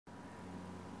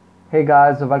Hey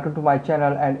guys, welcome to my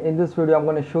channel, and in this video I'm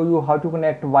going to show you how to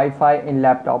connect Wi-Fi in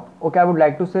laptop. Okay, I would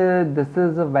like to say this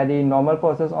is a very normal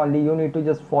process, only you need to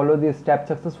just follow these steps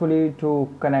successfully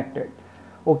to connect it.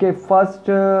 Okay, first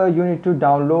you need to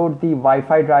download the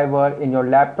Wi-Fi driver in your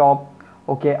laptop.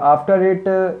 Okay, after it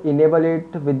enable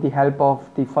it with the help of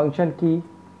the function key.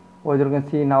 As you can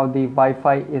see, now the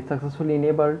Wi-Fi is successfully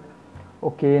enabled.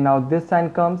 Okay, now this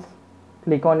sign comes,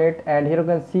 click on it, and here you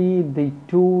can see the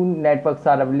two networks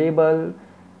are available.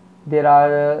 There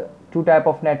are two type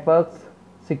of networks,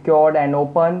 secured and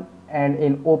open. And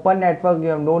in open network you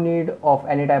have no need of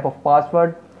any type of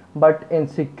password, but in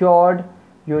secured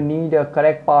you need a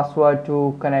correct password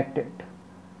to connect it.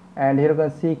 And here you can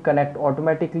see connect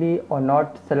automatically or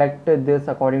not. Select this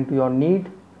according to your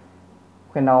need.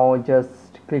 Okay, now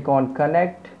just click on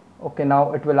connect. Okay,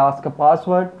 now it will ask a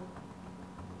password.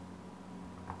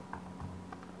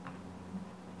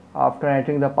 After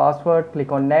entering the password,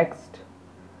 click on next.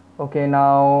 Okay,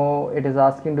 now it is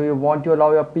asking, do you want to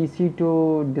allow your PC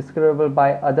to discoverable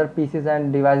by other PCs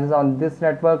and devices on this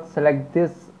network? Select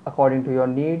this according to your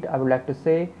need, I would like to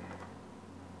say.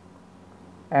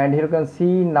 And here you can see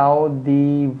now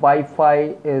the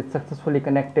Wi-Fi is successfully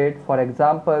connected. For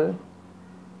example,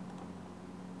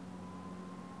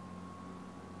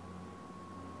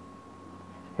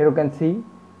 here you can see.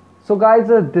 So guys,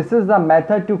 this is the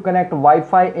method to connect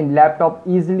Wi-Fi in laptop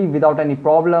easily without any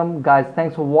problem. Guys,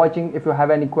 thanks for watching. If you have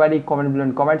any query, comment below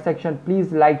in comment section.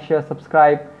 Please like, share,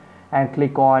 subscribe, and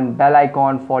click on bell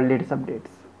icon for latest updates.